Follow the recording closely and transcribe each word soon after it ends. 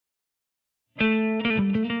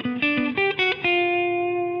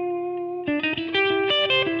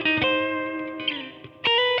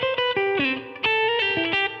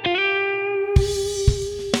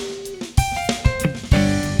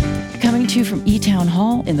From eTown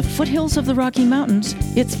Hall in the foothills of the Rocky Mountains,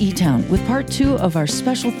 it's eTown with part 2 of our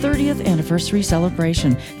special 30th anniversary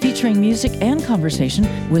celebration featuring music and conversation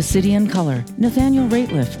with City and Color, Nathaniel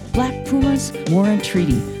Rateliff, Black Pumas, Warren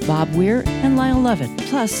Treaty, Bob Weir, and Lyle Lovett,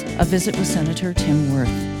 plus a visit with Senator Tim Wirth.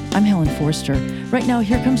 I'm Helen Forster. Right now,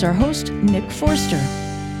 here comes our host, Nick Forster.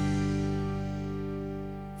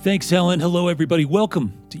 Thanks, Helen. Hello, everybody.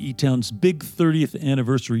 Welcome to eTown's big 30th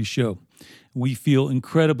anniversary show. We feel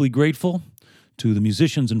incredibly grateful to the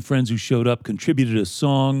musicians and friends who showed up, contributed a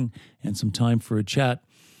song, and some time for a chat.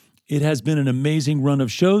 It has been an amazing run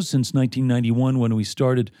of shows since 1991 when we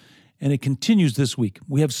started, and it continues this week.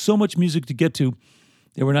 We have so much music to get to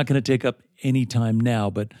that we're not going to take up any time now,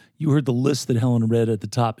 but you heard the list that Helen read at the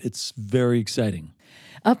top. It's very exciting.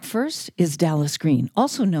 Up first is Dallas Green,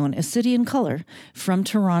 also known as City and Color, from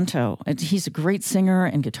Toronto. And he's a great singer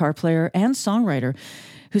and guitar player and songwriter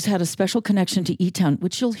who's had a special connection to eTown,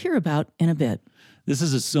 which you'll hear about in a bit. This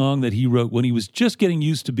is a song that he wrote when he was just getting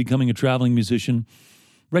used to becoming a traveling musician,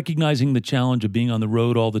 recognizing the challenge of being on the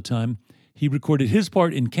road all the time. He recorded his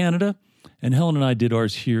part in Canada, and Helen and I did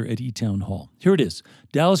ours here at eTown Hall. Here it is,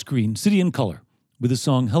 Dallas Green, City and Color, with the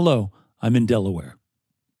song, Hello, I'm in Delaware.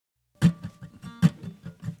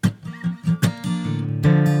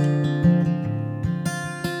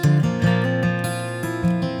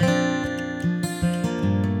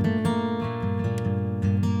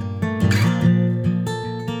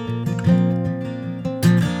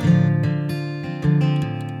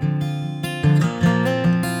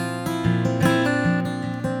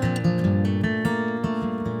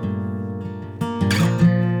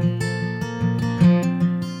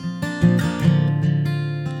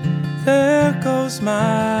 There goes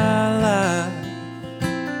my life,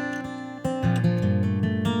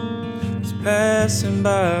 it's passing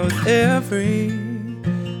by with every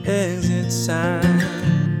exit sign.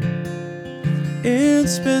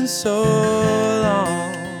 It's been so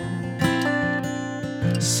long,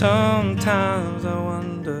 sometimes I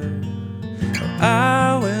wonder if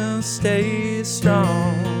I will stay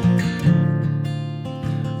strong.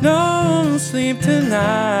 No sleep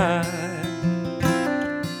tonight,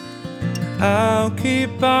 I'll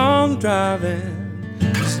keep on driving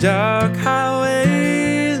these dark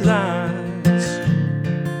highway lines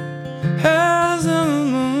as the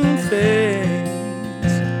moon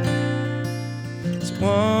fades. It's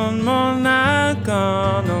one more night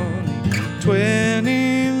gone, only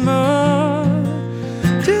 20 more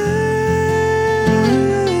days.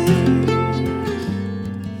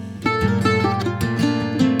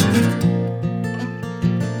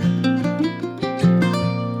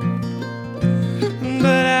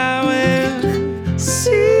 But I will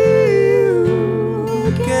see you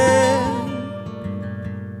again.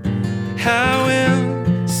 I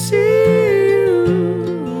will see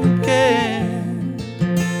you again.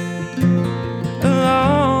 A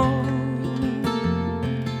long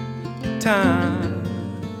time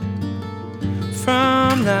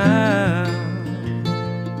from now.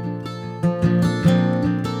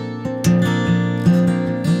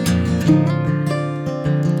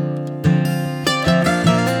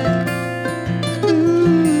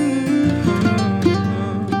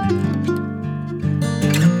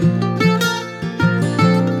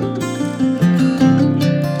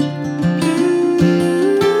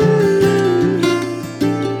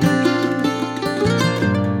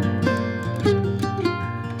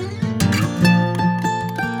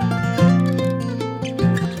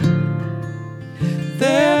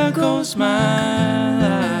 There goes my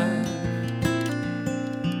life,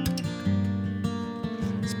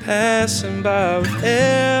 it's passing by with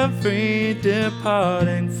every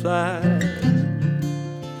departing flight.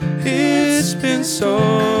 It's been so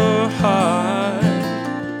hard,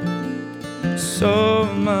 so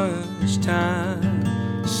much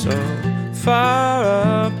time, so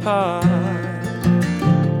far apart.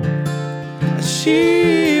 As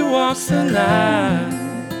she walks the line,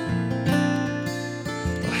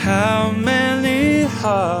 how many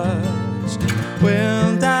hearts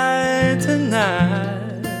will die tonight?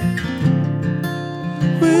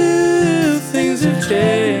 Will things have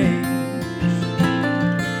changed?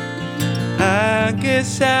 I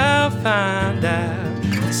guess I'll find out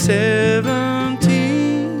in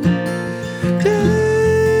 17 days.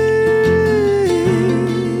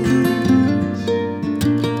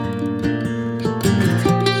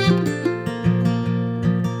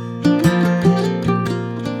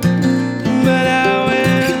 But I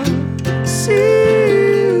will see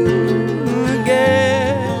you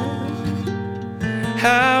again. I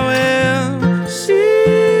will see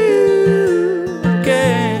you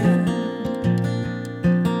again.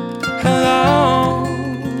 A long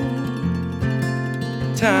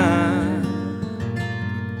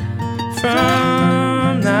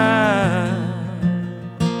from now.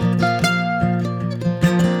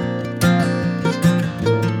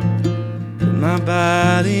 But my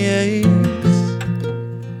body aches,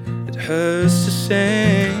 it hurts to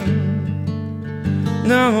sing.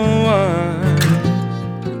 No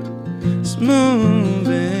one's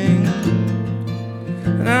moving,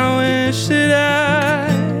 and I wish that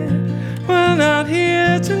I were not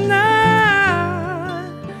here tonight.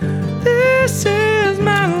 This is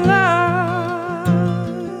my life,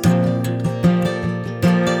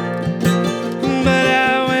 but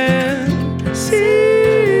I will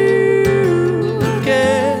see you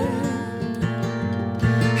again.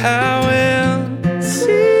 I will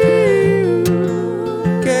see you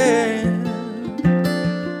again.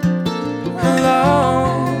 A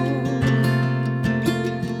long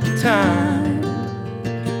time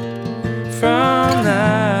from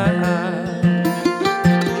now.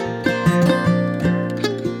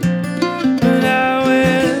 But I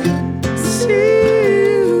will see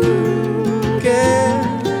you again.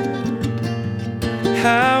 I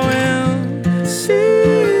will see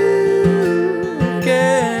you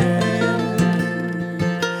again.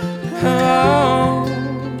 A long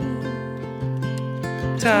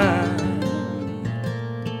time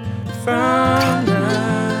from now.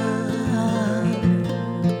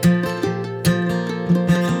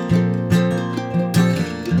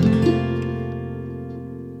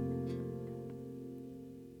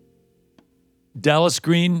 Dallas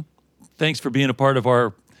Green, thanks for being a part of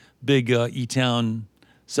our big E-Town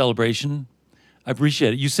celebration. I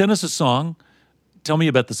appreciate it. You sent us a song. Tell me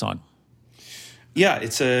about the song. Yeah,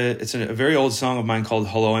 it's a very old song of mine called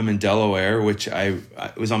 "Hello, I'm in Delaware," which I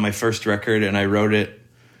was on my first record, and I wrote it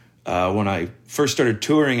when I first started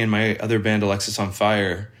touring in my other band, Alexis on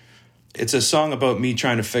Fire. It's a song about me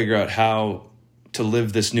trying to figure out how to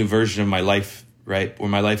live this new version of my life, right? Where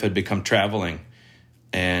my life had become traveling,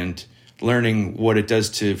 and learning what it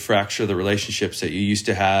does to fracture the relationships that you used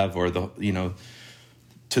to have, or the, you know,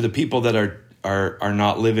 to the people that are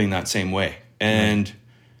not living that same way. And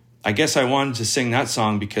I guess I wanted to sing that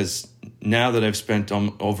song because now that I've spent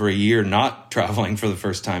over a year not traveling for the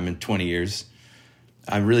first time in 20 years,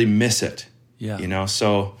 I really miss it. Yeah. You know,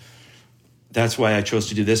 so that's why I chose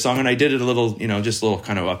to do this song. And I did it a little, you know, just a little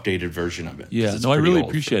kind of updated version of it. Yeah, no, I really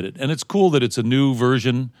appreciate it. And it's cool that it's a new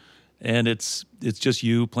version, and it's just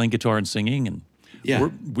you playing guitar and singing. And yeah,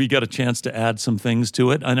 we got a chance to add some things to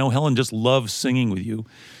it. I know Helen just loves singing with you.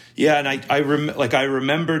 Yeah, and I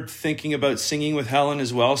remembered thinking about singing with Helen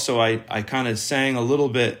as well, so I kind of sang a little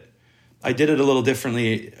bit. I did it a little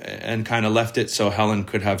differently and kind of left it so Helen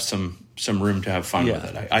could have some room to have fun with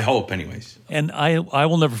it. I hope, anyways. And I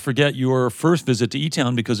will never forget your first visit to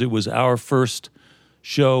E-Town because it was our first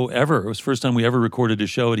show ever. It was the first time we ever recorded a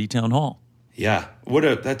show at E-Town Hall. Yeah,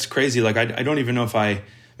 that's crazy. Like I don't even know if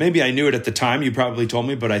maybe I knew it at the time. You probably told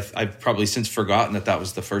me, but I've probably since forgotten that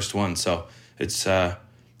was the first one. So it's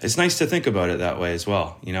nice to think about it that way as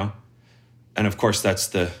well, you know? And of course, that's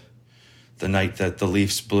the night that the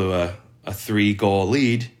Leafs blew a 3-goal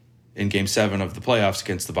lead in Game 7 of the playoffs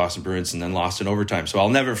against the Boston Bruins and then lost in overtime. So I'll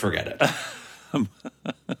never forget it.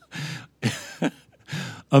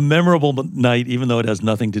 A memorable night, even though it has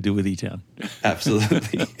nothing to do with E-Town.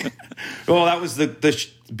 Absolutely. Well, that was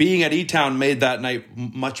being at E-Town made that night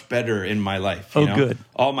much better in my life. You know? Good.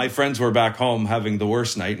 All my friends were back home having the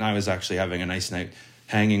worst night, and I was actually having a nice night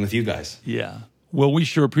hanging with you guys. Yeah. Well, we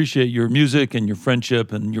sure appreciate your music and your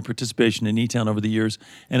friendship and your participation in E-Town over the years,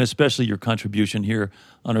 and especially your contribution here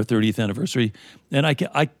on our 30th anniversary. And I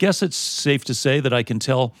guess it's safe to say that I can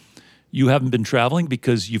tell you haven't been traveling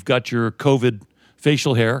because you've got your COVID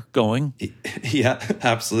facial hair going. Yeah,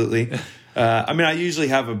 absolutely. I mean, I usually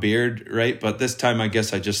have a beard, right? But this time I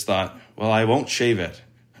guess I just thought, well, I won't shave it.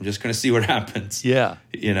 I'm just going to see what happens. Yeah.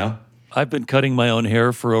 You know? I've been cutting my own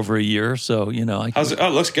hair for over a year, so, you know. How's it? Oh,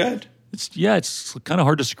 it looks good. It's kind of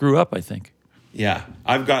hard to screw up, I think. Yeah.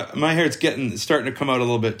 I've got, my hair's starting to come out a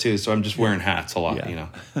little bit too, so I'm just wearing hats a lot, you know?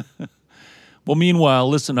 Well, meanwhile,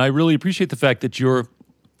 listen, I really appreciate the fact that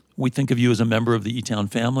we think of you as a member of the E-Town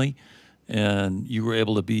family, and you were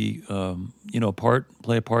able to be,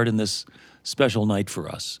 play a part in this special night for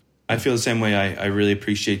us. I feel the same way. I really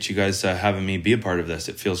appreciate you guys having me be a part of this.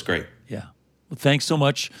 It feels great. Yeah. Well, thanks so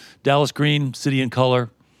much. Dallas Green, City in Color.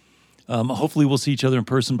 Hopefully we'll see each other in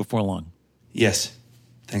person before long. Yes.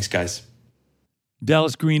 Thanks, guys.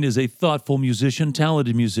 Dallas Green is a thoughtful musician,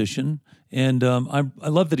 talented musician, and I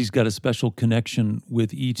love that he's got a special connection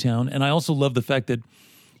with E-Town, and I also love the fact that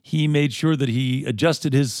he made sure that he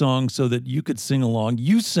adjusted his song so that you could sing along.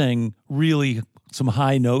 You sang really some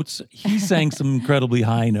high notes. He sang some incredibly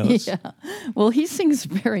high notes. Yeah. Well, he sings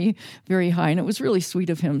very, very high, and it was really sweet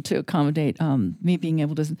of him to accommodate me being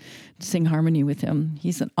able to sing harmony with him.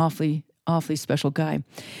 He's an awfully special guy.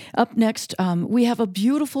 Up next, we have a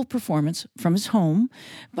beautiful performance from his home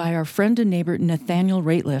by our friend and neighbor, Nathaniel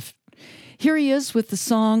Rateliff. Here he is with the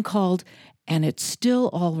song called "And It's Still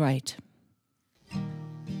All Right."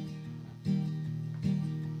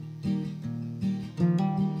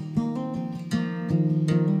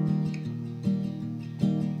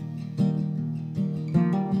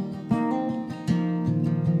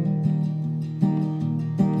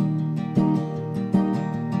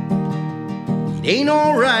 It ain't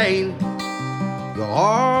all right, the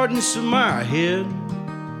hardness of my head.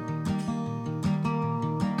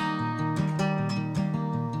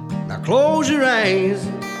 Now close your eyes,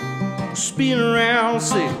 spin around,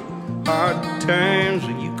 say hard times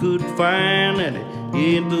that you could find that it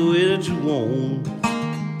ain't the way that you want.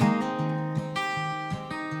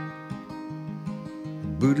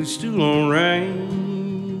 But it's still all right.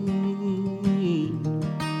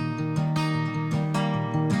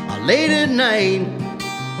 Late at night,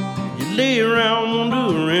 you lay around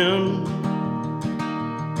wondering,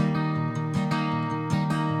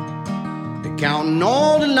 counting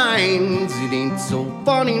all the lines. It ain't so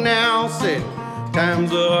funny now. Said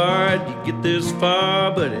times are hard, you get this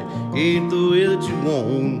far, but it ain't the way that you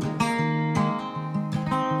want.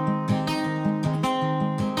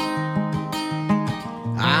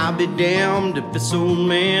 I'll be damned if this old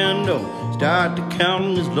man don't start to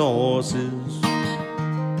counting his losses.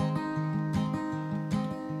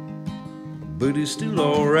 But it's still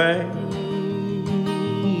all right.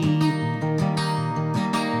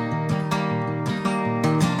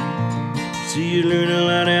 See, you learn a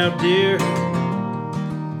lot out there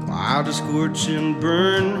while to scorch and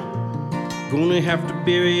burn. Gonna have to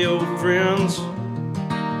bury old friends,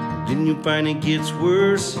 then you find it gets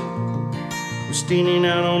worse. We're standing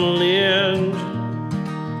out on a ledge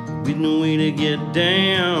with no way to get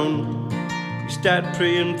down. You start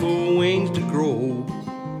praying for wings to grow.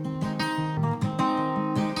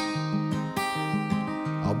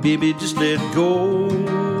 Baby, just let go.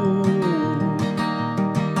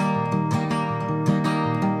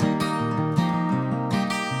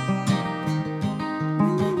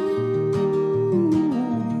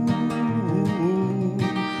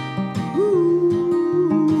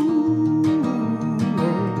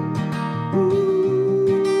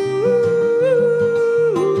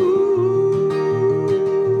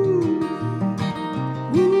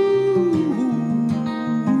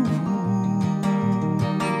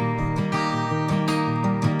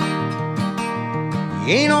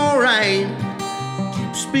 Ain't alright,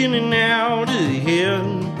 keep spinning out ahead.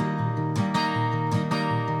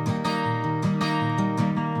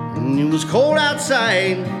 And it was cold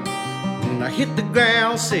outside when I hit the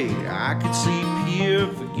ground. Say I could sleep here,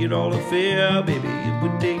 forget all the fear. Baby, it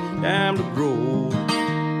would take time to grow.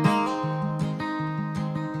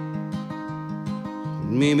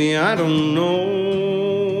 Maybe I don't know.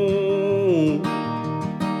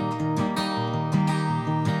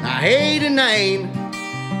 I hate tonight,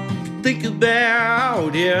 think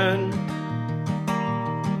about it.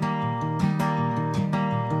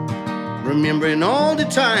 Remembering all the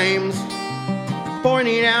times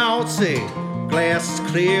pointing out, say, glass is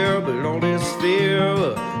clear, but all this fear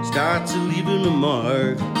starts leaving a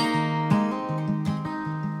mark.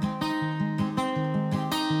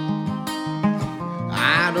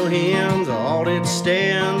 Idle hands are all that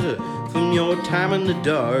stands from your time in the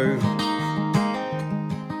dark.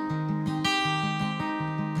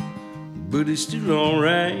 But it's still all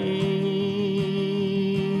right.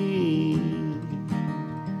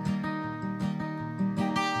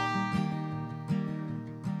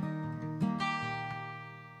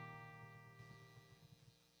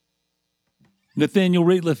 Nathaniel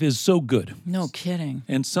Rateliff is so good. No kidding.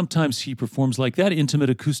 And sometimes he performs like that, intimate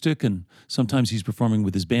acoustic, and sometimes he's performing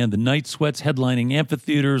with his band, the Night Sweats, headlining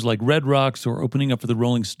amphitheaters like Red Rocks or opening up for the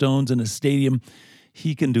Rolling Stones in a stadium.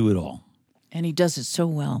 He can do it all. And he does it so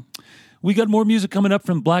well. We got more music coming up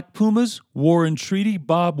from Black Pumas, War and Treaty,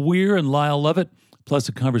 Bob Weir, and Lyle Lovett, plus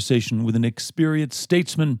a conversation with an experienced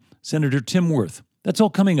statesman, Senator Tim Wirth. That's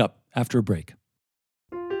all coming up after a break.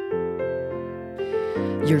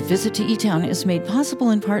 Your visit to eTown is made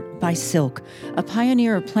possible in part by Silk, a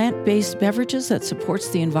pioneer of plant-based beverages that supports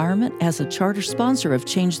the environment as a charter sponsor of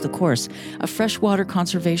Change the Course, a freshwater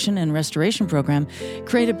conservation and restoration program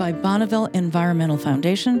created by Bonneville Environmental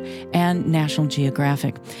Foundation and National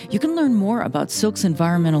Geographic. You can learn more about Silk's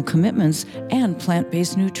environmental commitments and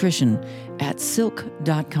plant-based nutrition at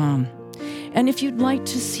silk.com. And if you'd like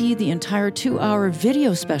to see the entire 2-hour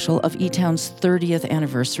video special of eTown's 30th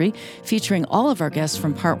anniversary, featuring all of our guests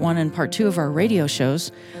from Part 1 and Part 2 of our radio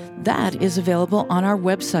shows, that is available on our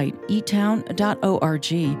website,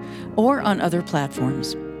 etown.org, or on other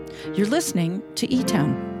platforms. You're listening to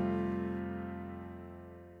eTown.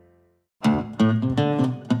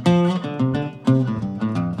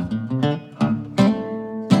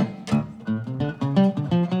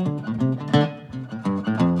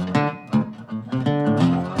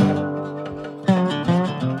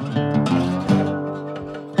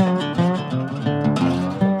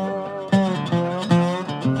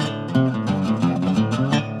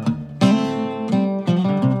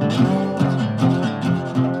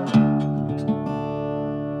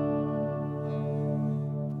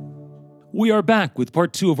 We are back with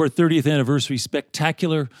part 2 of our 30th anniversary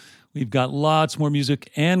spectacular. We've got lots more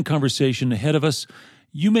music and conversation ahead of us.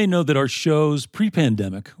 You may know that our shows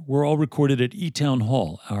pre-pandemic were all recorded at eTown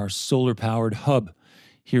Hall, our solar-powered hub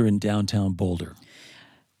here in downtown Boulder.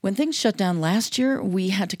 When things shut down last year, we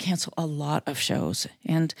had to cancel a lot of shows.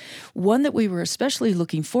 And one that we were especially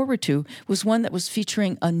looking forward to was one that was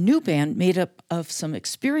featuring a new band made up of some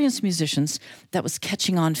experienced musicians that was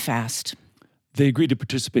catching on fast. They agreed to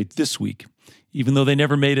participate this week, even though they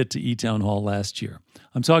never made it to eTown Hall last year.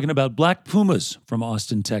 I'm talking about Black Pumas from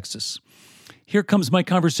Austin, Texas. Here comes my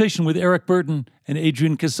conversation with Eric Burton and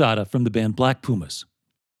Adrian Casada from the band Black Pumas.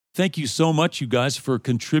 Thank you so much, you guys, for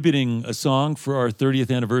contributing a song for our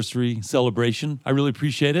 30th anniversary celebration. I really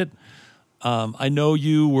appreciate it. I know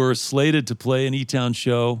you were slated to play an eTown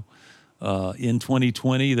show in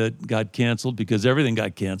 2020 that got canceled because everything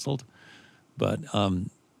got canceled. But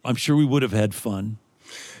I'm sure we would have had fun.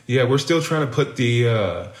 Yeah, we're still trying to put the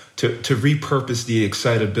to repurpose the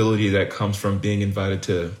excitability that comes from being invited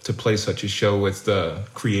to play such a show with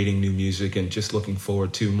creating new music and just looking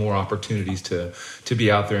forward to more opportunities to be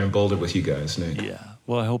out there in Boulder with you guys, Nick. Yeah,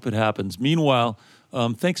 well, I hope it happens. Meanwhile,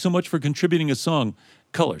 thanks so much for contributing a song,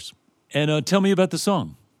 Colors. And tell me about the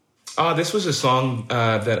song. This was a song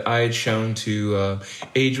that I had shown to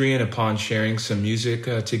Adrian upon sharing some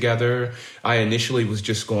music together. I initially was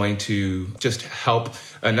just going to just help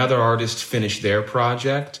another artist finish their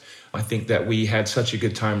project. I think that we had such a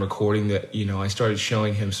good time recording that, I started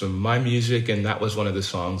showing him some of my music, and that was one of the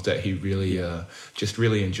songs that he really just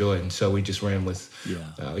really enjoyed. And so we just ran with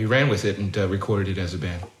it and recorded it as a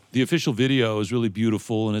band. The official video is really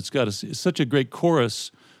beautiful, and it's got such a great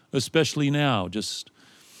chorus, especially now, just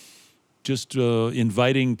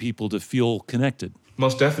inviting people to feel connected.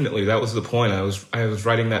 Most definitely. That was the point. I was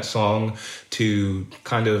writing that song to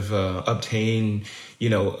kind of obtain,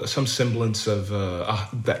 some semblance of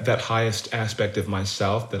that highest aspect of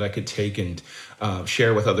myself that I could take and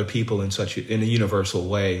share with other people in a universal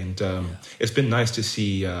way. And It's been nice to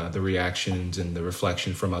see the reactions and the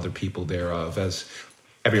reflection from other people thereof, as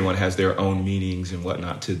everyone has their own meanings and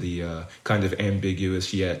whatnot to the kind of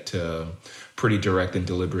ambiguous yet pretty direct and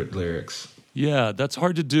deliberate lyrics. Yeah, that's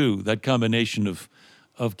hard to do, that combination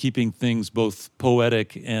of keeping things both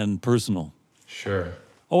poetic and personal. Sure.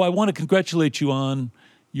 Oh, I want to congratulate you on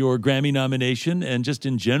your Grammy nomination and just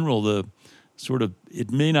in general, the sort of, it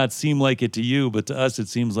may not seem like it to you, but to us it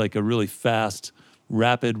seems like a really fast,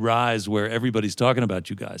 rapid rise where everybody's talking about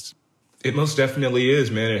you guys. It most definitely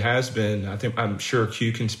is, man. It has been. I'm sure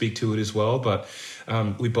Q can speak to it as well, but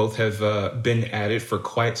we both have been at it for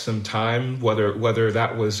quite some time, whether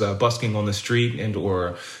that was busking on the street and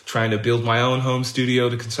or trying to build my own home studio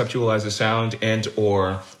to conceptualize a sound, and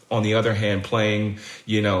or on the other hand, playing,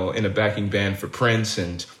 in a backing band for Prince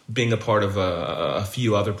and being a part of a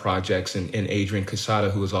few other projects, and Adrian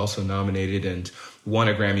Casada, who was also nominated and won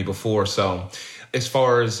a Grammy before. So as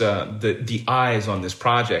far as the eyes on this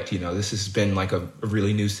project, this has been like a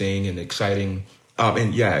really new thing and exciting.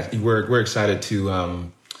 And yeah, we're excited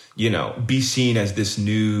to, be seen as this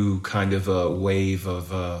new kind of a wave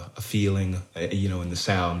of a feeling, in the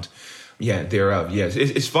sound. Yeah, thereof. Yes,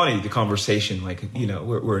 it's funny, the conversation. Like,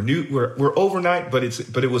 we're overnight, but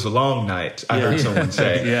it was a long night. I heard someone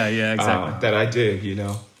say. yeah, exactly. That I did.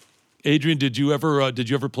 Adrian, did you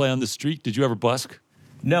ever play on the street? Did you ever busk?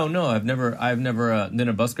 No, I've never been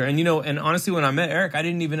a busker. And and honestly, when I met Eric, I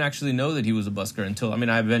didn't even actually know that he was a busker until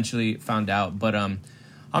I eventually found out. But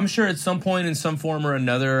I'm sure at some point in some form or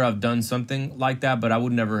another I've done something like that, but I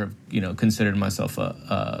would never have, considered myself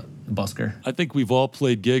a busker. I think we've all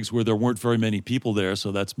played gigs where there weren't very many people there,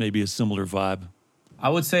 so that's maybe a similar vibe. I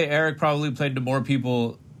would say Eric probably played to more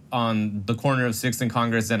people on the corner of 6th and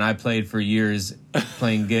Congress than I played for years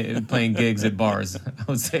playing gigs at bars. I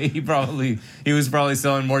would say he was probably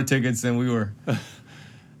selling more tickets than we were.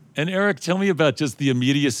 And Eric, tell me about just the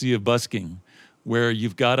immediacy of busking, where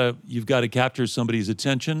you've got to capture somebody's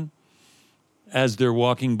attention as they're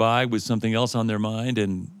walking by with something else on their mind,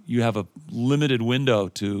 and you have a limited window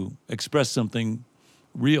to express something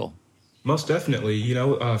real. Most definitely.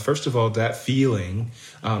 First of all, that feeling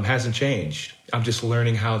hasn't changed. I'm just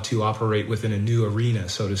learning how to operate within a new arena,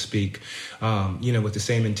 so to speak, with the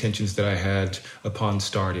same intentions that I had upon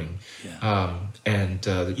starting. Yeah.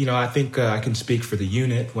 I think I can speak for the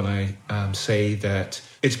unit when I say that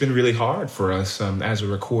it's been really hard for us as a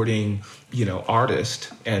recording,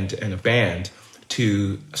 artist and a band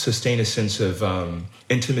to sustain a sense of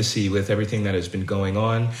intimacy with everything that has been going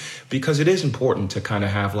on, because it is important to kind of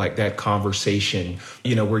have like that conversation,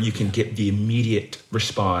 where you can get the immediate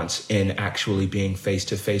response in actually being face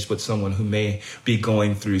to face with someone who may be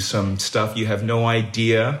going through some stuff you have no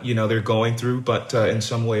idea, they're going through, but in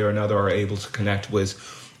some way or another are able to connect with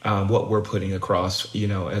what we're putting across,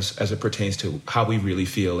 as it pertains to how we really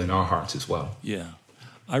feel in our hearts as well. Yeah.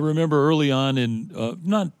 I remember early on,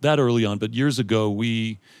 not that early on, but years ago,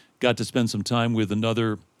 we got to spend some time with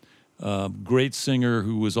another great singer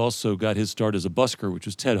who was also got his start as a busker, which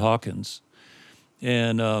was Ted Hawkins.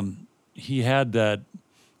 And he had that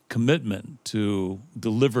commitment to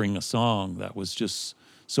delivering a song that was just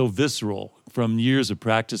so visceral from years of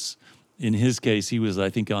practice. In his case, he was, I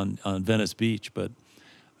think, on Venice Beach, but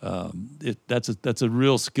that's a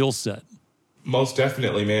real skill set. Most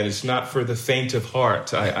definitely, man. It's not for the faint of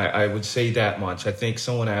heart. I would say that much. I think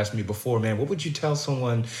someone asked me before, man, what would you tell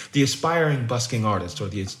someone, the aspiring busking artist or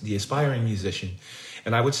the aspiring musician?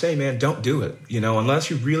 And I would say, man, don't do it.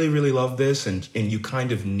 Unless you really, really love this and you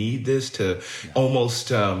kind of need this to almost,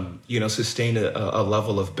 sustain a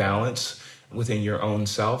level of balance within your own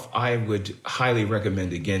self, I would highly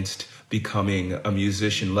recommend against becoming a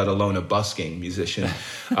musician, let alone a busking musician,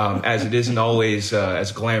 as it isn't always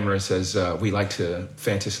as glamorous as we like to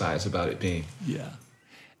fantasize about it being. Yeah.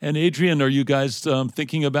 And Adrian, are you guys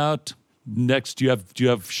thinking about next? Do you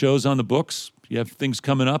have shows on the books? Do you have things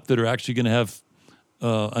coming up that are actually going to have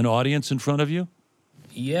an audience in front of you?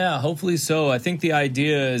 Yeah, hopefully so. I think the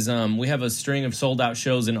idea is we have a string of sold-out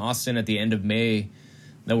shows in Austin at the end of May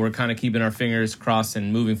that we're kind of keeping our fingers crossed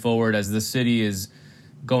and moving forward as the city is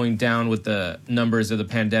going down with the numbers of the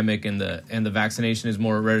pandemic and the vaccination is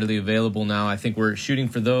more readily available now. I think we're shooting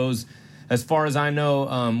for those. As far as I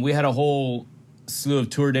know, we had a whole slew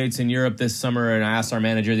of tour dates in Europe this summer, and I asked our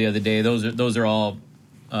manager the other day. Those are all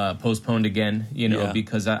postponed again,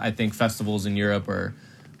 because I think festivals in Europe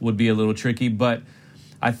would be a little tricky. But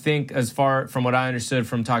I think as far from what I understood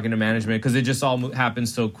from talking to management, because it just all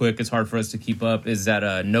happens so quick, it's hard for us to keep up, is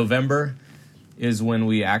that November is when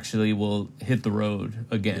we actually will hit the road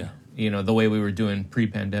again, the way we were doing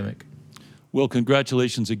pre-pandemic. Well,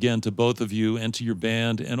 congratulations again to both of you and to your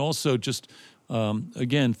band. And also just,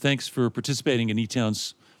 again, thanks for participating in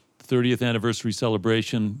eTown's 30th anniversary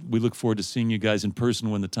celebration. We look forward to seeing you guys in person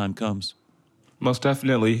when the time comes. Most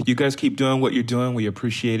definitely. You guys keep doing what you're doing. We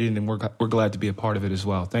appreciate it, and we're glad to be a part of it as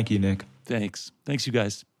well. Thank you, Nick. Thanks. Thanks, you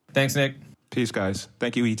guys. Thanks, Nick. Peace, guys.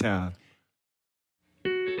 Thank you, eTown.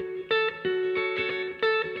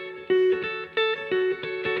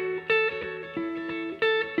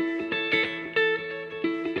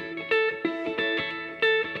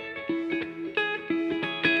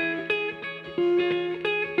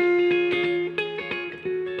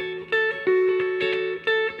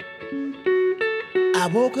 I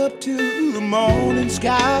woke up to the morning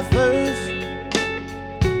sky first.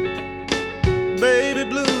 Baby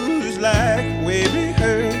blues like way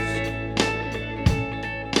rehearsed.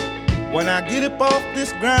 When I get up off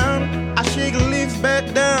this ground, I shake legs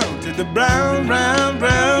back down to the brown, brown,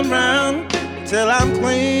 brown, brown, till I'm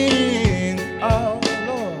clean. Oh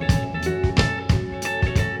Lord.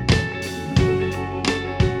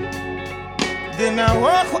 Then I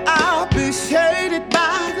walk where I'll be shaded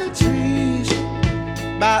by the trees,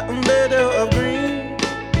 by a meadow of green,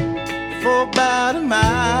 for about a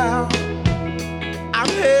mile. I'm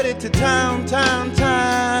headed to town, town,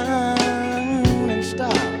 town, and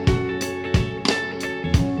stop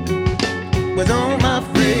with all my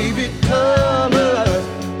favorite colors,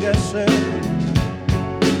 yes sir.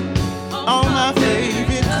 All my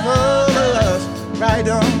favorite colors, right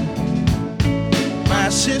on. My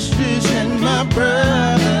sisters and my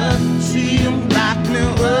brothers, see them like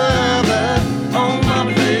no other. All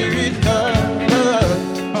my favorite colors.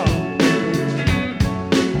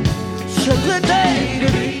 So good day to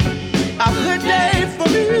me, a good day for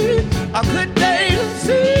me, a good day to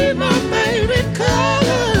see my favorite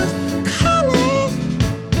colors, colors.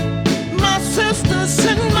 My sisters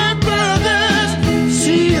and my brothers,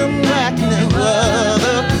 see them like no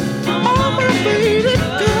other.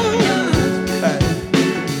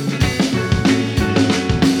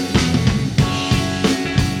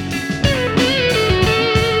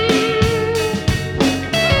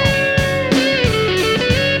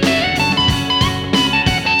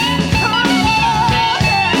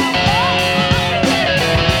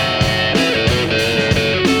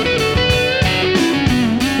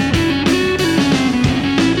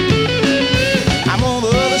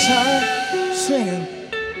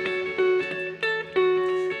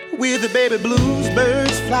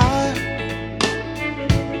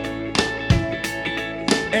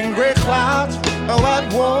 and gray clouds, white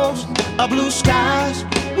walls, blue skies.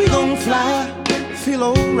 We gon' fly, feel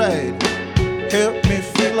alright. Help me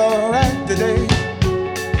feel alright today.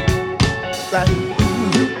 Like ooh,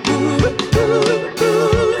 ooh, ooh,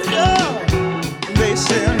 ooh, yeah. They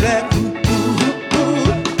say that ooh, ooh,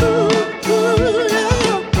 ooh, ooh,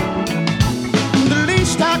 yeah. The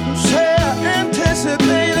least I can say,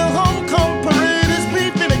 anticipate a homecoming parade is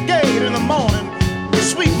beeping the gate in the morning,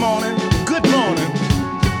 sweet morning, good morning,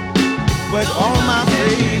 with all my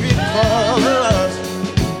favorite colors,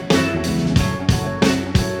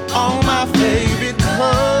 all my favorite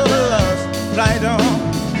colors, right on.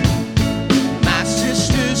 My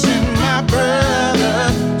sisters and my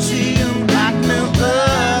brothers, see them like no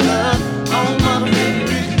other, all my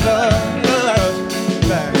favorite colors,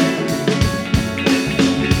 right.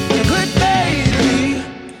 A good day to me,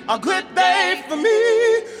 a good day for me,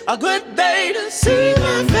 a good day to see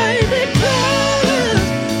my favorite colors.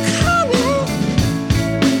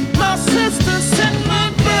 My sisters and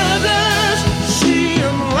my brothers, see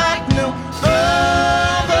them like no other.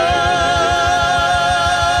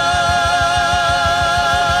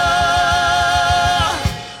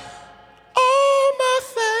 All my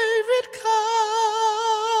favorite colors.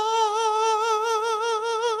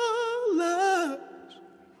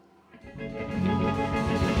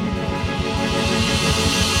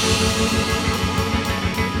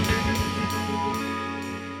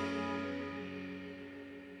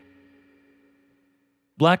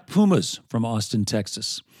 Black Pumas from Austin,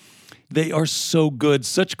 Texas. They are so good,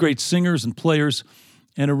 such great singers and players,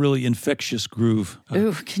 and a really infectious groove.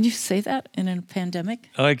 Ooh, can you say that in a pandemic?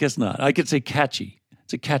 Oh, I guess not. I could say catchy.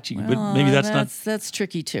 It's a catchy, but maybe That's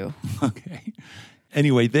tricky too. Okay.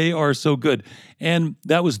 Anyway, they are so good. And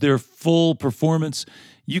that was their full performance.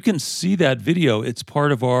 You can see that video. It's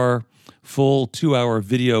part of our full 2-hour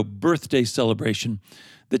video birthday celebration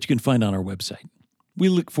that you can find on our website. We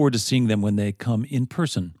look forward to seeing them when they come in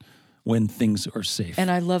person, when things are safe. And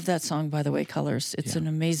I love that song, by the way, Colors. It's an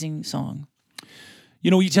amazing song. You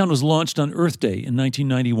know, eTown was launched on Earth Day in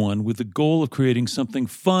 1991 with the goal of creating something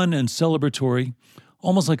fun and celebratory,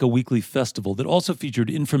 almost like a weekly festival that also featured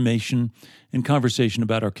information and conversation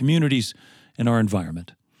about our communities and our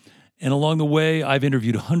environment. And along the way, I've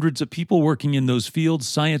interviewed hundreds of people working in those fields,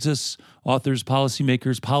 scientists, authors,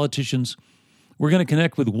 policymakers, politicians. We're going to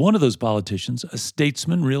connect with one of those politicians, a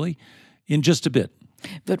statesman, really, in just a bit.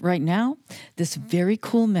 But right now, this very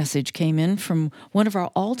cool message came in from one of our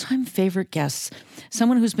all-time favorite guests,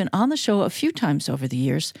 someone who's been on the show a few times over the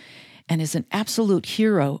years and is an absolute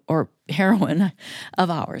hero or heroine of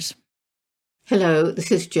ours. Hello, this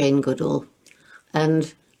is Jane Goodall.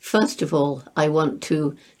 And first of all, I want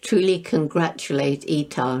to truly congratulate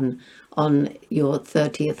eTown on your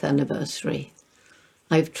 30th anniversary.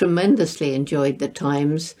 I've tremendously enjoyed the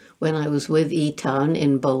times when I was with eTown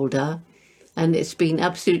in Boulder, and it's been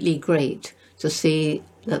absolutely great to see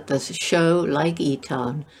that there's a show like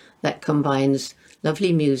eTown that combines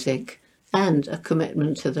lovely music and a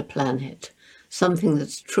commitment to the planet, something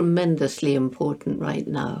that's tremendously important right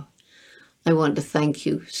now. I want to thank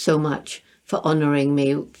you so much for honouring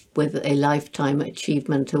me with a Lifetime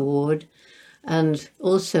Achievement Award, and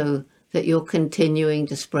also that you're continuing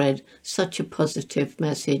to spread such a positive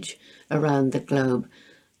message around the globe.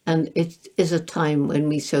 And it is a time when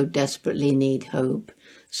we so desperately need hope.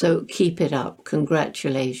 So keep it up.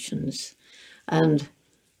 Congratulations. And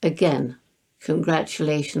again,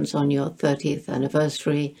 congratulations on your 30th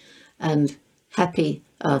anniversary and happy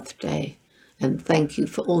Earth Day. And thank you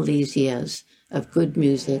for all these years of good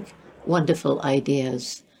music, wonderful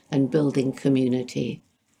ideas, and building community.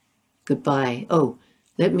 Goodbye. Oh,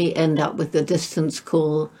 let me end up with the distance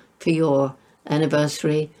call for your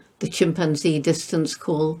anniversary, the chimpanzee distance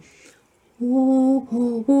call.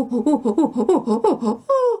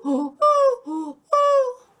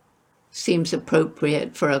 Seems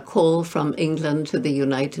appropriate for a call from England to the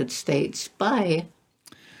United States. Bye.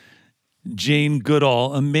 Jane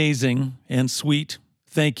Goodall, amazing and sweet.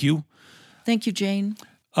 Thank you. Thank you, Jane.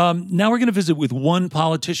 Now we're going to visit with one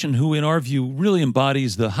politician who, in our view, really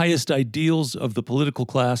embodies the highest ideals of the political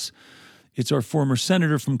class. It's our former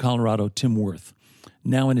senator from Colorado, Tim Wirth.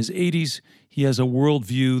 Now in his 80s, he has a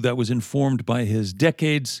worldview that was informed by his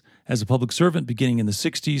decades as a public servant, beginning in the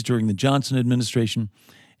 60s during the Johnson administration,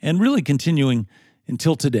 and really continuing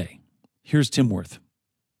until today. Here's Tim Wirth.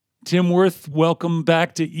 Tim Wirth, welcome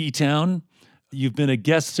back to eTown. You've been a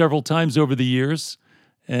guest several times over the years,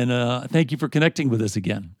 and thank you for connecting with us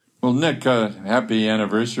again. Well, Nick, happy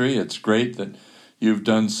anniversary. It's great that you've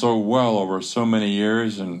done so well over so many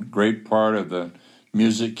years and great part of the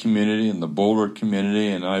music community and the Boulder community,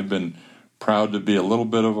 and I've been proud to be a little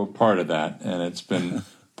bit of a part of that, and it's been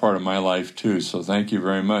part of my life too. So thank you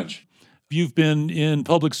very much. You've been in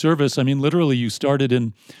public service. I mean, literally, you started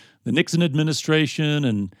in the Nixon administration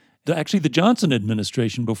and actually the Johnson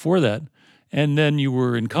administration before that. And then you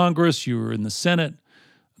were in Congress, you were in the Senate,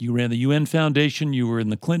 you ran the UN Foundation, you were in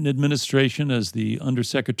the Clinton administration as the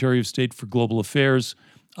Undersecretary of State for Global Affairs.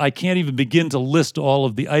 I can't even begin to list all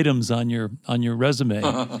of the items on your resume.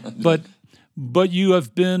 But you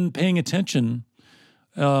have been paying attention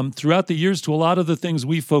throughout the years to a lot of the things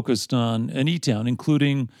we focused on in eTown,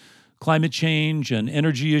 including climate change and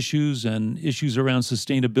energy issues and issues around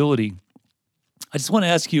sustainability. I just want to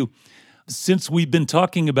ask you, since we've been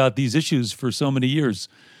talking about these issues for so many years,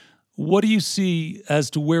 what do you see as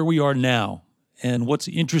to where we are now and what's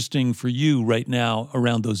interesting for you right now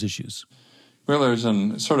around those issues? Well, there's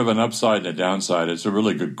sort of an upside and a downside. It's a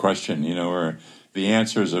really good question, where the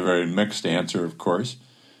answer is a very mixed answer, of course.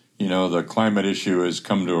 The climate issue has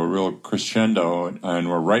come to a real crescendo, and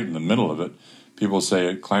we're right in the middle of it. People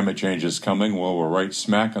say climate change is coming. Well, we're right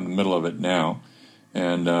smack in the middle of it now.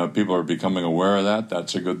 And people are becoming aware of that.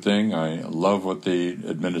 That's a good thing. I love what the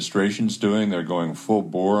administration's doing. They're going full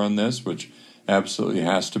bore on this, which absolutely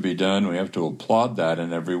has to be done. We have to applaud that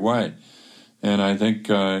in every way. And I think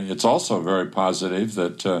it's also very positive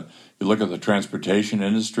that you look at the transportation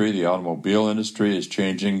industry, the automobile industry is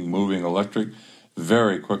changing, moving electric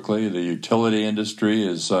very quickly. The utility industry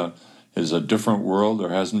is a different world. There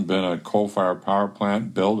hasn't been a coal-fired power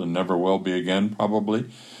plant built and never will be again, probably.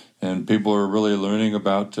 And people are really learning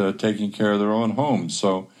about taking care of their own homes.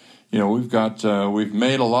 So, we've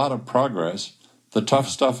made a lot of progress. The tough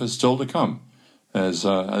stuff is still to come, as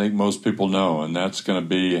I think most people know, and that's going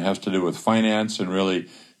to have to do with finance and really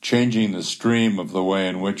changing the stream of the way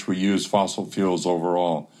in which we use fossil fuels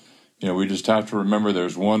overall. We just have to remember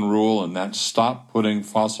there's one rule, and that's stop putting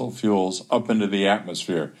fossil fuels up into the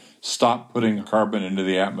atmosphere. Stop putting carbon into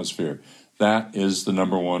the atmosphere. That is the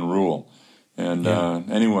number one rule. And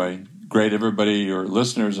anyway, great. Everybody, your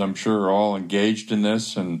listeners, I'm sure, are all engaged in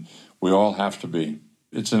this, and we all have to be.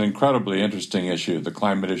 It's an incredibly interesting issue. The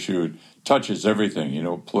climate issue touches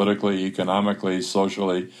everything, politically, economically,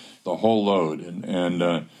 socially, the whole load.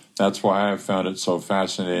 And that's why I've found it so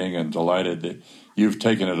fascinating and delighted that you've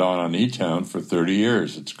taken it on eTown for 30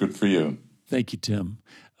 years. It's good for you. Thank you, Tim.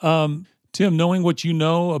 Tim, knowing what you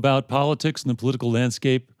know about politics and the political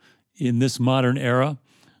landscape in this modern era,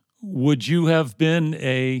 would you have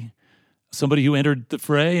been somebody who entered the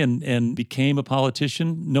fray and became a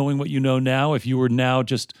politician, knowing what you know now, if you were now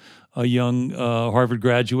just a young Harvard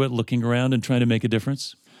graduate looking around and trying to make a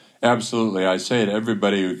difference? Absolutely. I say to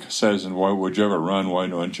everybody who says, and why would you ever run? Why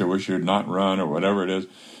don't you wish you'd not run or whatever it is?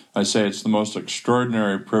 I say it's the most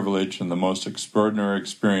extraordinary privilege and the most extraordinary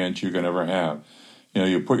experience you can ever have.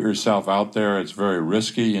 You put yourself out there. It's very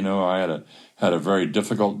risky. I had a very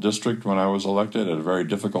difficult district when I was elected, at a very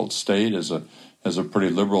difficult state as a pretty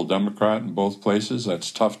liberal Democrat in both places.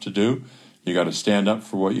 That's tough to do. You got to stand up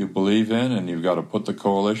for what you believe in, and you've got to put the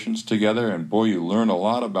coalitions together. And boy, you learn a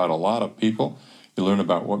lot about a lot of people. You learn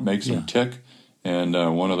about what makes them tick. And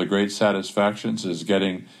one of the great satisfactions is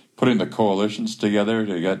putting the coalitions together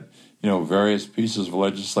to get various pieces of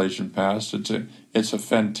legislation passed. It's a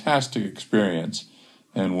fantastic experience,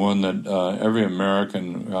 and one that every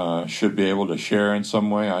American should be able to share in some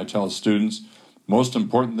way. I tell students, most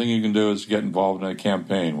important thing you can do is get involved in a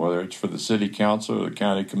campaign, whether it's for the city council or the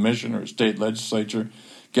county commission or state legislature.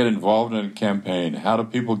 Get involved in a campaign. How do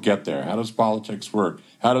people get there? How does politics work?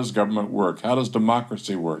 How does government work? How does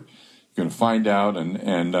democracy work? You can find out,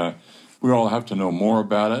 and we all have to know more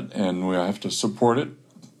about it, and we have to support it.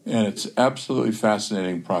 And it's absolutely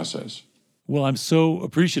fascinating process. Well, I'm so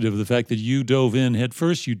appreciative of the fact that you dove in head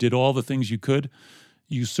first. You did all the things you could.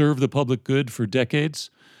 You served the public good for decades,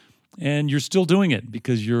 and you're still doing it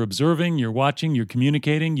because you're observing, you're watching, you're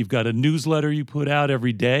communicating. You've got a newsletter you put out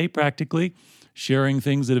every day, practically, sharing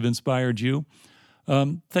things that have inspired you.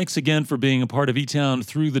 Thanks again for being a part of eTown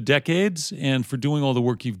through the decades and for doing all the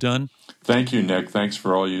work you've done. Thank you, Nick. Thanks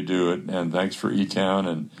for all you do, and thanks for eTown,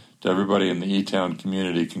 and to everybody in the eTown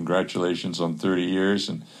community, congratulations on 30 years,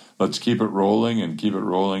 and let's keep it rolling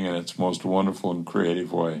in its most wonderful and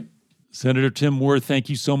creative way. Senator Tim Wirth, thank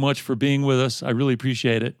you so much for being with us. I really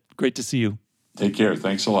appreciate it. Great to see you. Take care.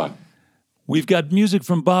 Thanks a lot. We've got music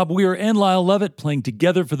from Bob Weir and Lyle Lovett playing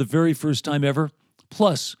together for the very first time ever,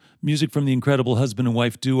 plus music from the incredible husband and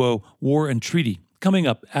wife duo War and Treaty, coming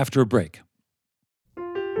up after a break.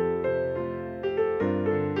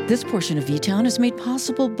 This portion of eTown is made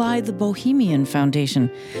possible by the Bohemian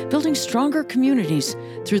Foundation, building stronger communities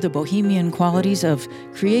through the bohemian qualities of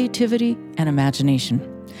creativity and imagination.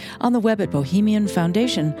 on the web at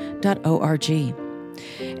bohemianfoundation.org.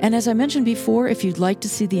 And as I mentioned before, if you'd like to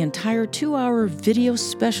see the entire 2-hour video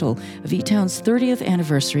special of eTown's 30th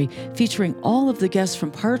anniversary, featuring all of the guests from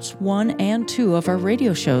parts 1 and 2 of our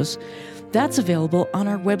radio shows, that's available on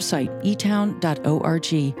our website,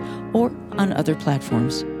 etown.org, or on other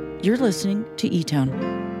platforms. You're listening to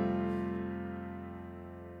eTown.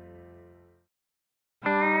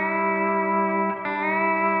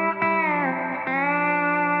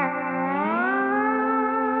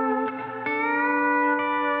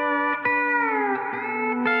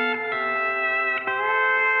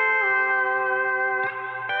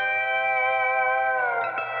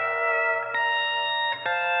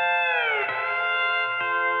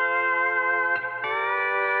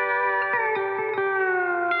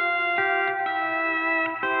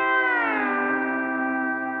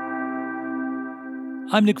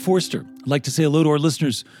 I'm Nick Forster. I'd like to say hello to our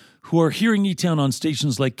listeners who are hearing eTown on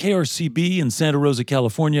stations like KRCB in Santa Rosa,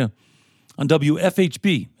 California, on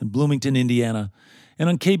WFHB in Bloomington, Indiana, and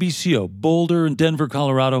on KBCO, Boulder and Denver,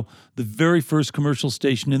 Colorado, the very first commercial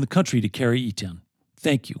station in the country to carry eTown.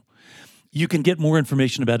 Thank you. You can get more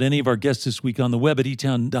information about any of our guests this week on the web at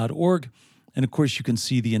etown.org, and of course you can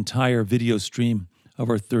see the entire video stream of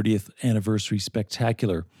our 30th anniversary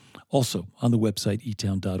spectacular, also on the website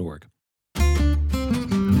etown.org.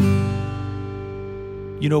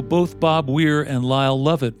 You know, both Bob Weir and Lyle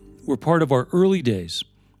Lovett were part of our early days.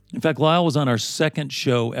 In fact, Lyle was on our second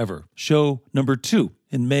show ever, show number 2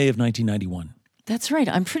 in May of 1991. That's right.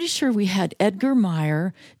 I'm pretty sure we had Edgar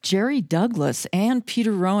Meyer, Jerry Douglas, and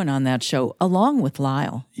Peter Rowan on that show, along with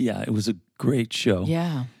Lyle. Yeah, it was a great show.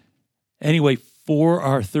 Yeah. Anyway, for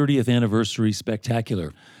our 30th anniversary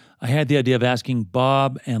spectacular, I had the idea of asking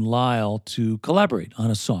Bob and Lyle to collaborate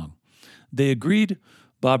on a song. They agreed.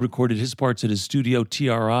 Bob recorded his parts at his studio,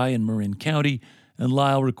 TRI, in Marin County, and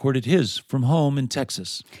Lyle recorded his from home in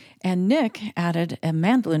Texas. And Nick added a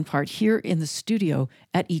mandolin part here in the studio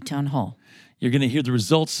at eTown Hall. You're going to hear the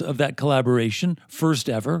results of that collaboration, first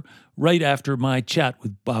ever, right after my chat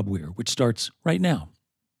with Bob Weir, which starts right now.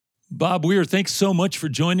 Bob Weir, thanks so much for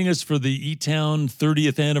joining us for the eTown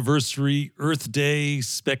 30th anniversary Earth Day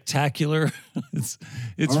spectacular. It's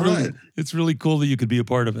really cool that you could be a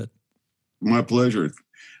part of it. My pleasure.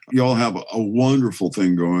 Y'all have a wonderful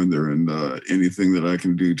thing going there, and anything that I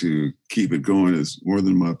can do to keep it going is more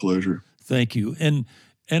than my pleasure. Thank you. And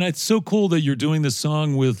it's so cool that you're doing this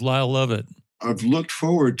song with Lyle Lovett. I've looked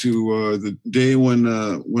forward to the day when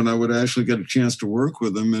I would actually get a chance to work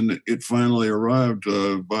with him, and it finally arrived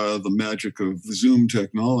by the magic of Zoom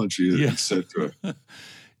technology, et cetera.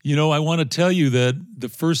 You know, I want to tell you that the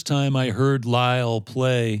first time I heard Lyle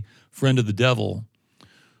play Friend of the Devil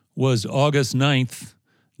was August 9th,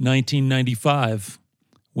 1995,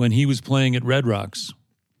 when he was playing at Red Rocks.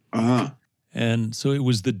 Uh-huh. And so it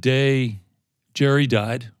was the day Jerry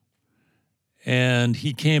died, and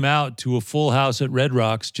he came out to a full house at Red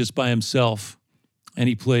Rocks just by himself, and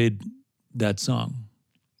he played that song.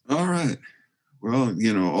 All right. Well,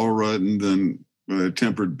 you know, all right, and then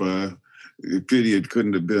tempered by pity it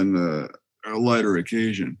couldn't have been a lighter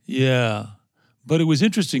occasion. Yeah. But it was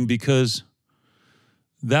interesting because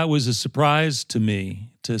that was a surprise to me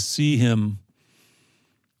to see him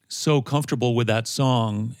so comfortable with that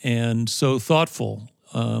song and so thoughtful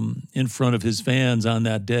in front of his fans on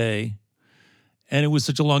that day. And it was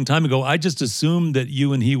such a long time ago. I just assumed that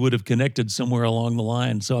you and he would have connected somewhere along the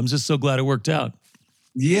line. So I'm just so glad it worked out.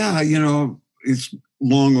 Yeah, you know, it's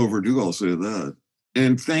long overdue, I'll say that.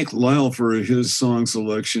 And thank Lyle for his song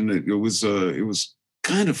selection. It was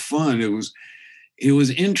kind of fun. It was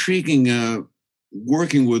intriguing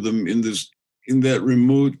working with him in that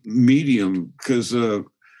remote medium, because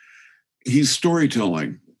he's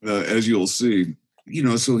storytelling, as you'll see. You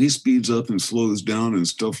know, so he speeds up and slows down and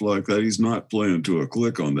stuff like that. He's not playing to a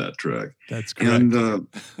click on that track. That's correct.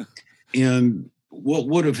 And what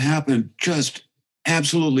would have happened just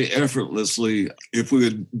absolutely effortlessly if we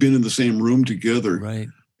had been in the same room together. Right.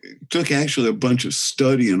 It took actually a bunch of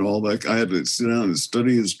study and all that. I had to sit down and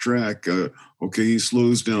study his track. Okay, he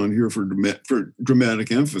slows down here for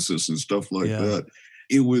dramatic emphasis and stuff like that.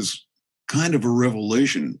 It was kind of a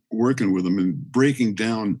revelation working with him and breaking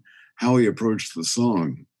down how he approached the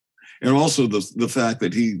song. And also the fact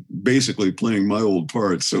that he basically playing my old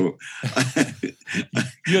parts. So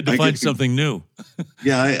you had to find something new.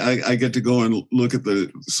 Yeah, I get to go and look at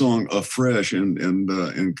the song afresh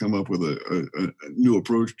and come up with a new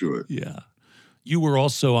approach to it. Yeah. You were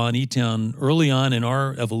also on eTown early on in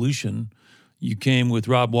our evolution. You came with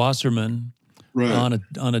Rob Wasserman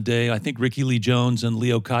on a day. I think Ricky Lee Jones and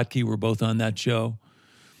Leo Kotke were both on that show.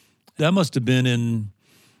 That must have been in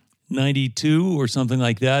 92 or something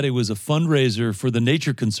like that. It was a fundraiser for the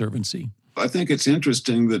Nature Conservancy. I think it's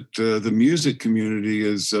interesting that the music community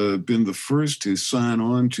has been the first to sign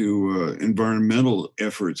on to environmental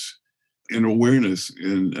efforts and awareness.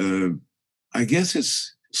 And I guess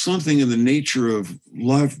it's something in the nature of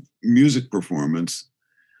live music performance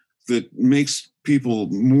that makes people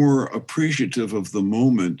more appreciative of the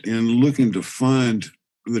moment and looking to find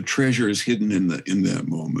the treasures hidden in that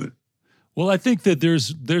moment. Well, I think that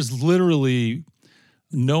there's literally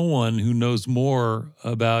no one who knows more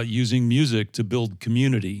about using music to build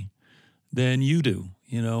community than you do.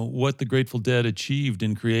 You know, what the Grateful Dead achieved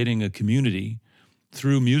in creating a community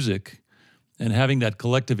through music and having that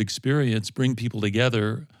collective experience bring people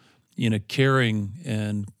together in a caring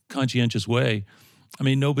and conscientious way. I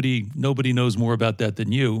mean, nobody knows more about that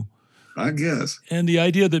than you, I guess. And the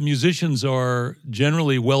idea that musicians are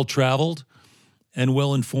generally well-traveled and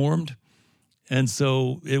well-informed. And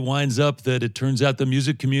so it winds up that it turns out the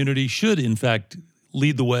music community should, in fact,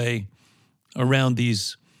 lead the way around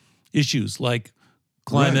these issues like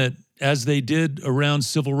climate, right, as they did around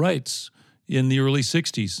civil rights in the early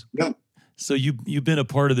 60s. Yep. So you've been a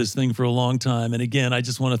part of this thing for a long time. And again, I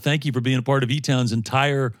just want to thank you for being a part of eTown's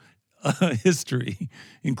entire history,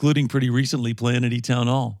 including pretty recently playing at eTown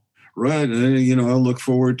Hall. Right. And, I look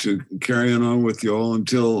forward to carrying on with you all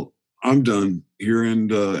until I'm done here and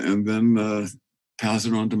then pass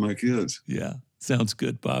it on to my kids. Yeah. Sounds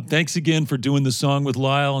good, Bob. Thanks again for doing the song with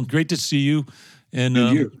Lyle, and great to see you.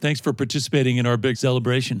 And thanks for participating in our big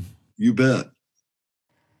celebration. You bet.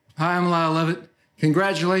 Hi, I'm Lyle Levitt.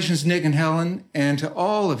 Congratulations, Nick and Helen, and to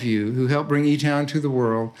all of you who helped bring eTown to the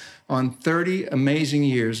world on 30 amazing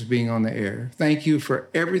years of being on the air. Thank you for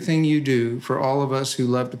everything you do for all of us who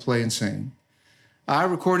love to play and sing. I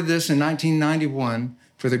recorded this in 1991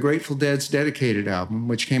 for the Grateful Dead's Dedicated album,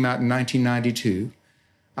 which came out in 1992.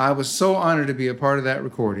 I was so honored to be a part of that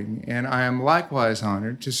recording, and I am likewise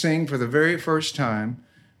honored to sing for the very first time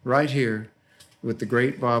right here with the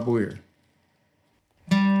great Bob Weir.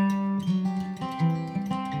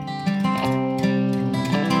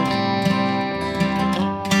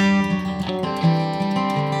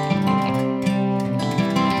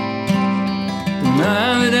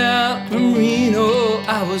 Night out from Reno,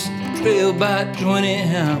 I was trailed by 20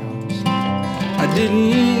 hounds. I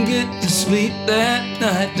didn't get to sleep that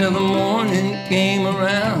night till the morning came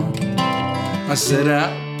around. I set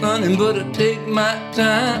out running, but I take my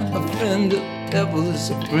time. A friend of the devil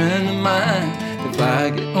is a friend of mine. If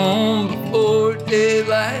I get home before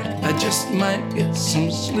daylight, I just might get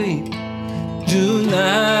some sleep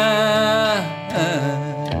tonight.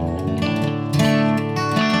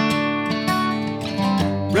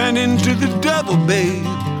 Ran into the devil, babe,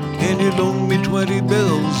 and he loaned me 20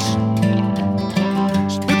 bills.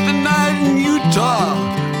 Spent the night in Utah,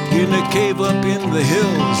 in a cave up in the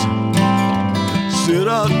hills. Set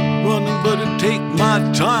out running, but it take my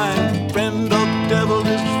time. Friend of the devil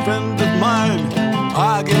is a friend of mine.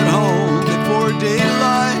 I get home before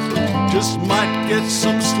daylight, just might get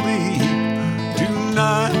some sleep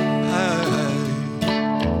tonight.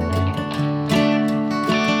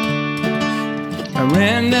 I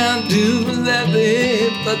ran down to that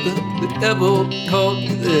bed, but the devil caught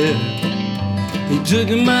me there. He took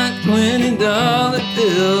my $20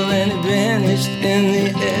 bill and it vanished in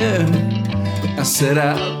the air. I set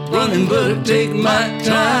out running, but it take my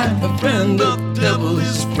time. A friend of the devil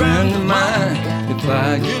is a friend of mine. If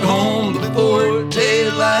I get home before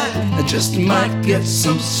daylight, I just might get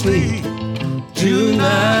some sleep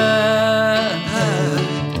tonight.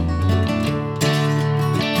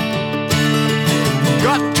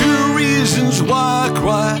 Got 2 reasons why I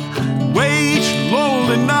cry, way each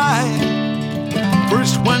lonely night.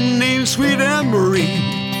 First one named Sweet Anne-Marie,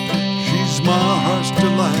 she's my heart's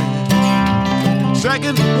delight.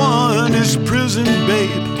 Second one is prison babe,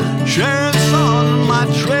 sheriff's on my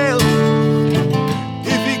trail.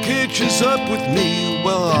 If he catches up with me,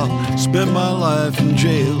 well, I'll spend my life in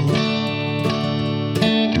jail.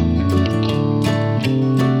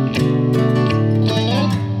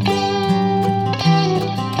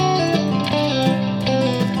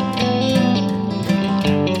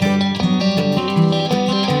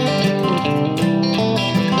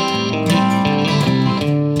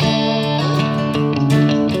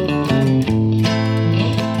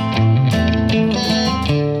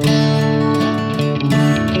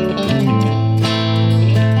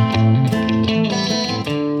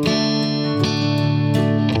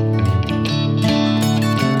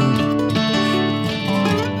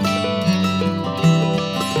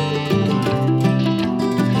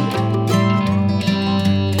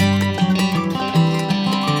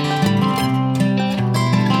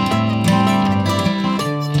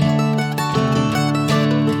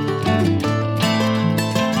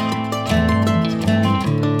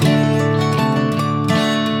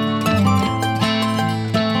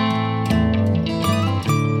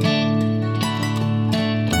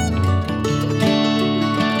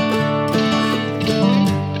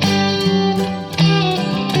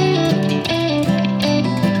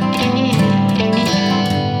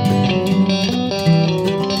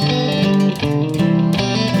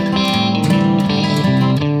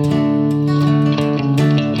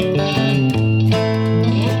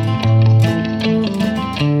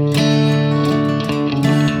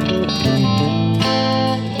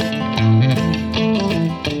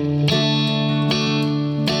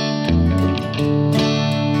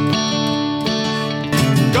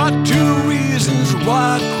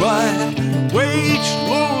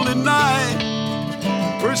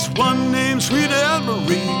 First one named Sweet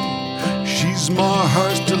Anne-Marie, she's my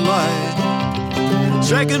heart's delight.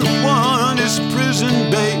 Second one is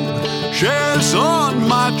Prison Babe, shares on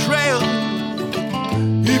my trail.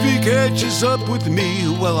 If he catches up with me,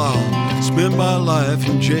 well, I'll spend my life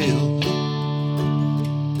in jail.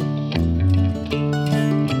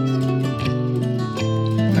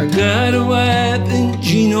 I got a wife in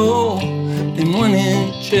Chino and one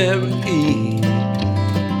in Cherokee.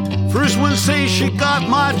 First one say she got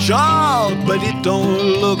my child, but it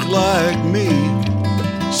don't look like me.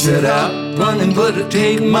 Set out running, but I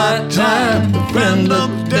take my time. A friend of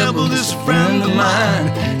the devil is a friend of mine.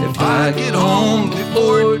 If I get home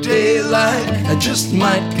before daylight, I just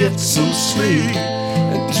might get some sleep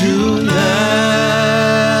tonight.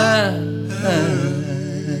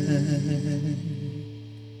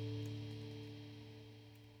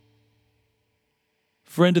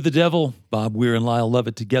 Friend of the Devil, Bob Weir and Lyle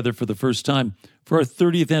Lovett together for the first time for our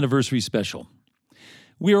 30th anniversary special.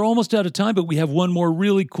 We are almost out of time, but we have one more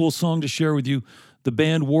really cool song to share with you. The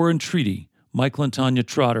band War and Treaty, Michael and Tanya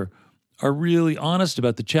Trotter, are really honest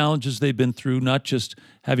about the challenges they've been through, not just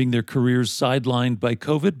having their careers sidelined by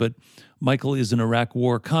COVID, but Michael is an Iraq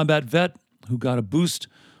War combat vet who got a boost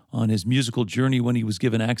on his musical journey when he was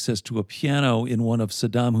given access to a piano in one of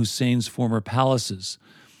Saddam Hussein's former palaces.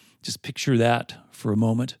 Just picture that for a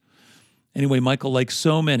moment. Anyway, Michael, like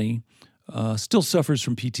so many, still suffers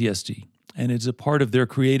from PTSD, and it's a part of their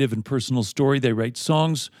creative and personal story. They write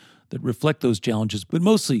songs that reflect those challenges, but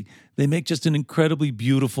mostly they make just an incredibly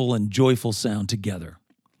beautiful and joyful sound together.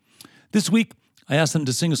 This week, I asked them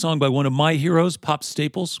to sing a song by one of my heroes, Pop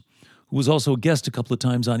Staples, who was also a guest a couple of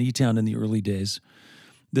times on eTown in the early days.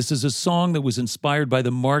 This is a song that was inspired by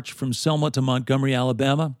the march from Selma to Montgomery,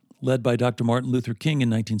 Alabama, led by Dr. Martin Luther King in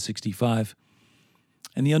 1965.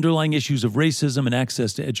 And the underlying issues of racism and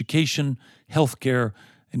access to education, healthcare,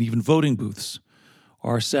 and even voting booths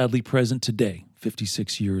are sadly present today,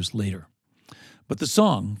 56 years later. But the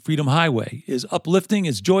song, Freedom Highway, is uplifting,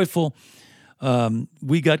 is joyful.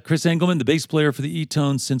 We got Chris Engelman, the bass player for the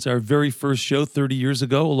eTown's, since our very first show 30 years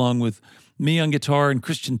ago, along with me on guitar and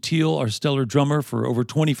Christian Teal, our stellar drummer, for over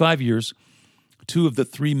 25 years. Two of the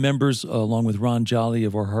three members, along with Ron Jolly,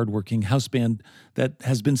 of our hardworking house band that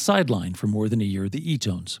has been sidelined for more than a year, the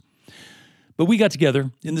eTown's. But we got together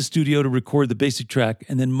in the studio to record the basic track,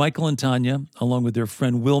 and then Michael and Tanya, along with their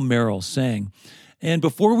friend Will Merrill, sang. And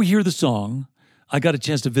before we hear the song, I got a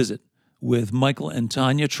chance to visit with Michael and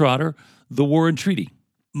Tanya Trotter, the War and Treaty.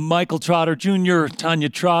 Michael Trotter Jr., Tanya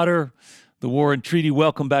Trotter, the War and Treaty,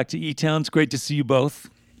 welcome back to eTown's. Great to see you both.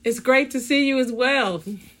 It's great to see you as well.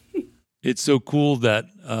 It's so cool that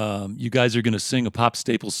you guys are going to sing a Pop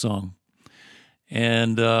Staples song,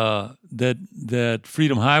 and that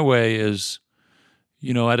Freedom Highway is,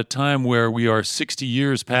 at a time where we are 60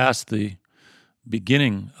 years past the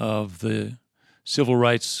beginning of the civil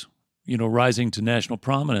rights, rising to national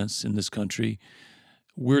prominence in this country.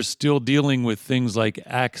 We're still dealing with things like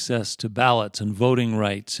access to ballots and voting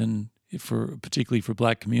rights, and particularly for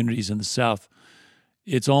Black communities in the South.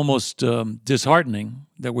 It's almost disheartening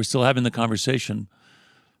that we're still having the conversation.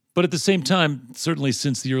 But at the same time, certainly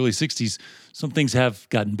since the early 60s, some things have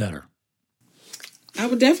gotten better. I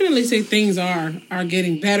would definitely say things are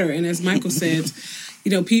getting better. And as Michael said,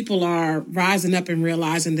 people are rising up and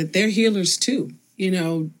realizing that they're healers too.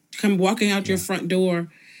 Come walking out your front door,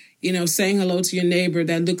 saying hello to your neighbor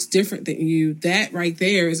that looks different than you. That right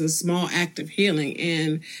there is a small act of healing.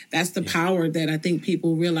 And that's the power that I think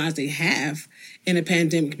people realize they have in a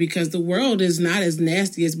pandemic, because the world is not as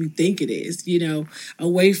nasty as we think it is.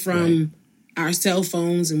 Away from our cell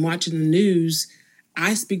phones and watching the news,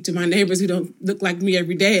 I speak to my neighbors who don't look like me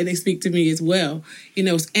every day, and they speak to me as well.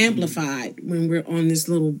 It's amplified when we're on this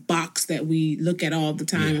little box that we look at all the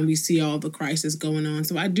time and we see all the crisis going on.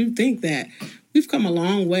 So I do think that we've come a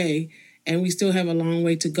long way, and we still have a long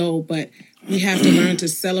way to go, but we have to learn to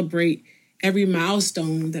celebrate every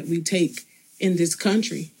milestone that we take in this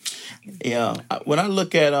country. Yeah, when I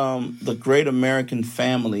look at the great American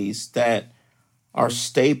families that are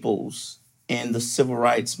staples in the civil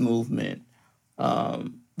rights movement,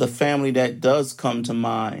 the family that does come to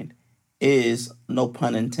mind is, no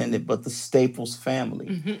pun intended, but the Staples family.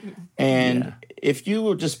 Mm-hmm. And if you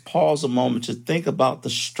will just pause a moment to think about the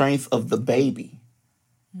strength of the baby.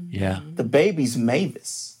 Yeah. The baby's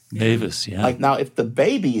Mavis. Mavis, yeah. Like, now, if the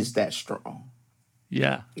baby is that strong.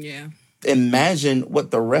 Yeah. Yeah. Imagine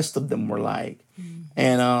what the rest of them were like. Mm.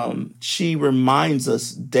 And she reminds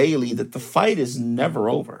us daily that the fight is never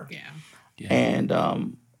over. Yeah. And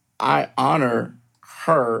I honor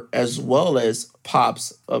her as well as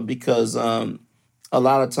Pops because a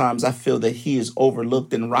lot of times I feel that he is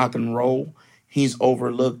overlooked in rock and roll. He's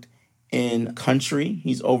overlooked in country.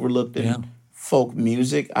 He's overlooked in folk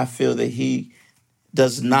music. I feel that he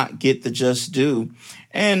does not get the just due.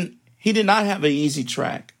 And he did not have an easy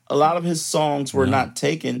track. A lot of his songs were not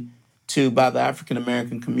taken to by the African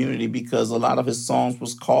American community because a lot of his songs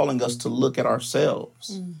was calling us to look at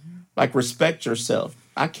ourselves. Like, respect yourself.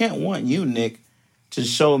 I can't want you, Nick, to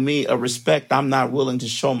show me a respect I'm not willing to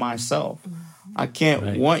show myself. I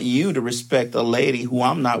can't want you to respect a lady who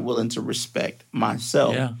I'm not willing to respect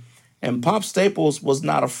myself. Yeah. And Pop Staples was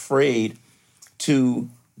not afraid to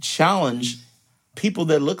challenge people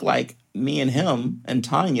that look like me and him and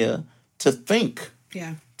Tanya to think.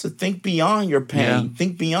 Yeah. To think beyond your pain,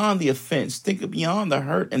 think beyond the offense, think beyond the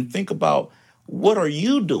hurt, and think about what are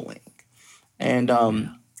you doing? And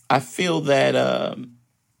I feel that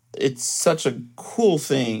it's such a cool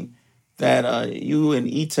thing that you and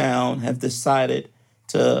E-Town have decided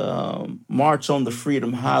to march on the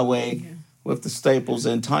Freedom Highway with the Staples,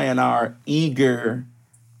 and Tanya and I are eager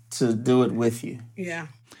to do it with you. Yeah.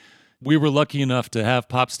 We were lucky enough to have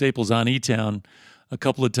Pop Staples on E-Town a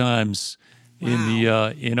couple of times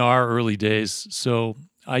in our early days. So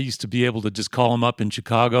I used to be able to just call him up in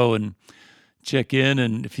Chicago and check in,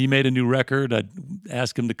 and if he made a new record, I'd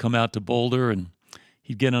ask him to come out to Boulder, and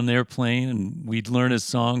he'd get on the airplane, and we'd learn his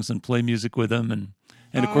songs and play music with him.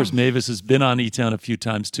 And of course, Mavis has been on E-Town a few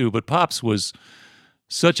times too, but Pops was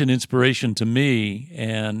such an inspiration to me,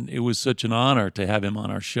 and it was such an honor to have him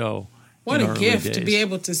on our show. What a gift to be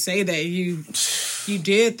able to say that you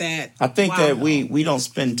did that. I think that we don't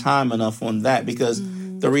spend time enough on that because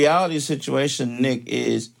the reality situation, Nick,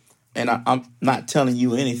 is, and I'm not telling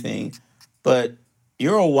you anything, but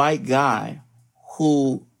you're a white guy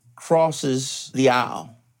who crosses the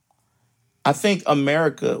aisle. I think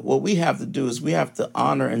America, what we have to do is we have to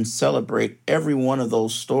honor and celebrate every one of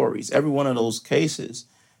those stories, every one of those cases,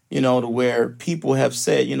 to where people have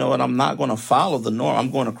said, you know what, I'm not going to follow the norm.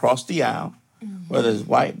 I'm going to cross the aisle, whether it's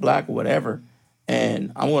white, black, or whatever.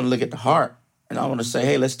 And I want to look at the heart, and I want to say,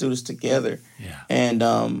 hey, let's do this together. Yeah.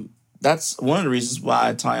 And that's one of the reasons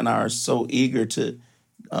why Ty and I are so eager to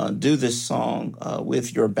do this song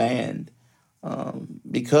with your band,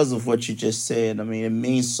 because of what you just said. I mean, it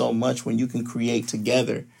means so much when you can create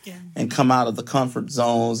together and come out of the comfort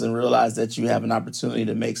zones and realize that you have an opportunity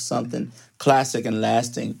to make something classic and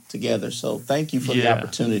lasting together. So thank you for the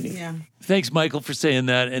opportunity. Yeah. Thanks, Michael, for saying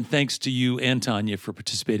that, and thanks to you and Tanya for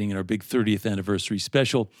participating in our big 30th anniversary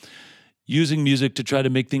special. Using music to try to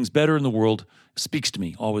make things better in the world speaks to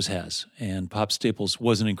me, always has. And Pop Staples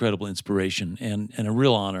was an incredible inspiration and a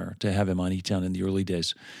real honor to have him on E-Town in the early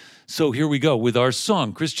days. So here we go with our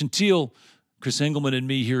song, Christian Teal, Chris Engelman and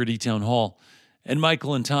me here at E-Town Hall, and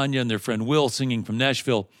Michael and Tanya and their friend Will singing from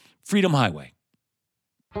Nashville, Freedom Highway.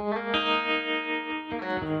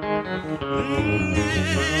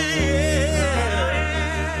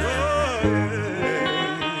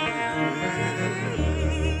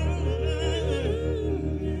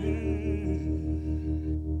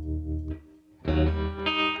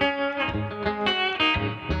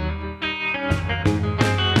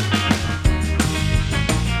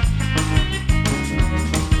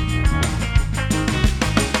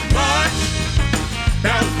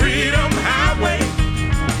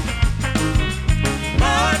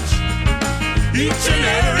 Each and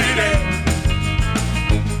every day,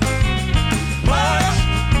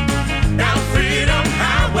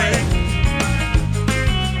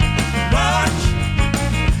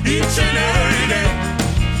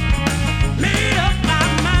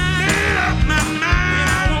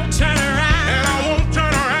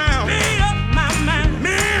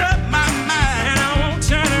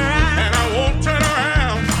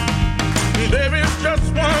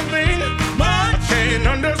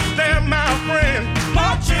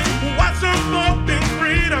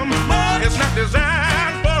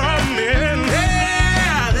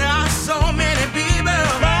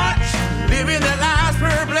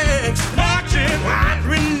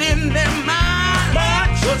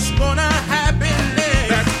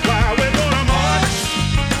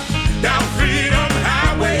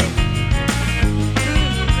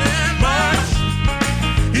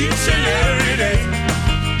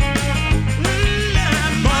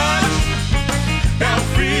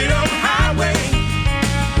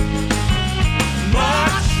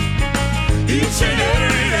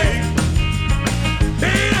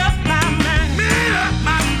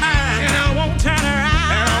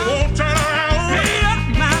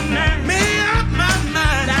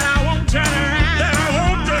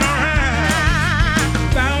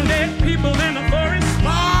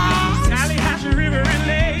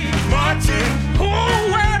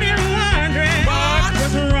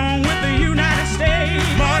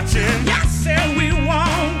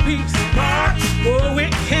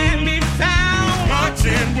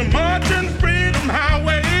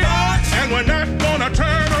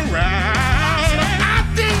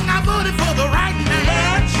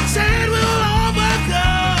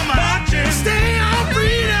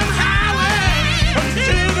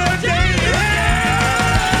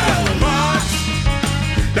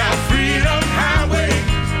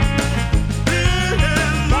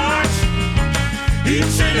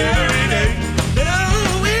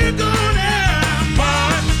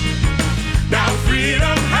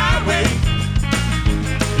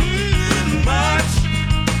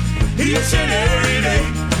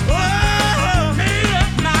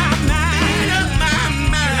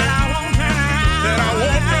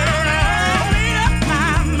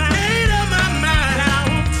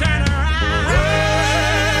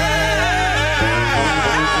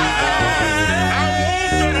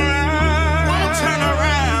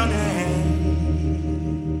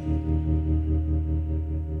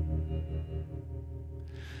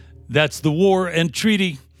 That's The War and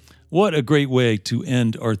Treaty. What a great way to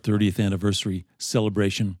end our 30th anniversary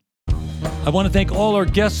celebration. I want to thank all our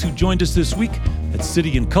guests who joined us this week at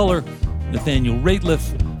City and Color, Nathaniel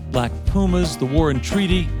Rateliff, Black Pumas, The War and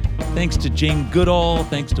Treaty. Thanks to Jane Goodall,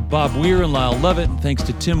 thanks to Bob Weir and Lyle Levitt, and thanks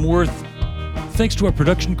to Tim Worth. Thanks to our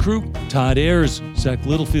production crew, Todd Ayers, Zach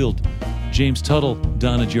Littlefield, James Tuttle,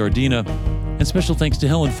 Donna Giardina, and special thanks to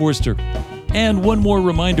Helen Forster. And one more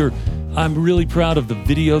reminder, I'm really proud of the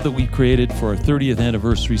video that we created for our 30th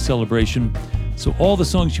anniversary celebration. So all the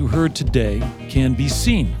songs you heard today can be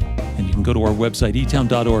seen, and you can go to our website,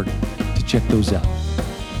 etown.org, to check those out.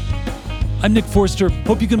 I'm Nick Forster.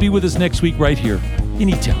 Hope you can be with us next week right here in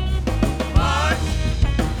eTown.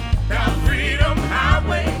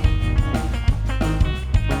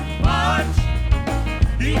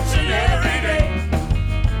 Each and every day,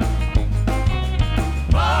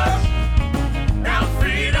 march down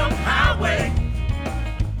Freedom Highway.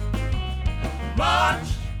 March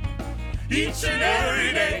each and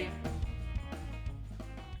every day.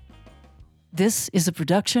 This is a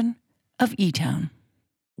production of eTown.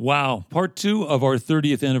 Wow, part 2 of our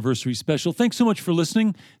 30th anniversary special. Thanks so much for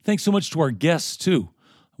listening. Thanks so much to our guests, too.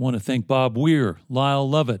 I want to thank Bob Weir, Lyle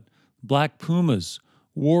Lovett, Black Pumas,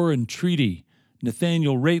 War and Treaty,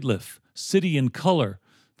 Nathaniel Rateliff, City and Color.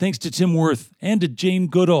 Thanks to Tim Worth and to Jane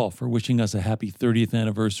Goodall for wishing us a happy 30th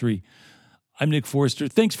anniversary. I'm Nick Forster.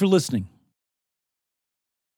 Thanks for listening.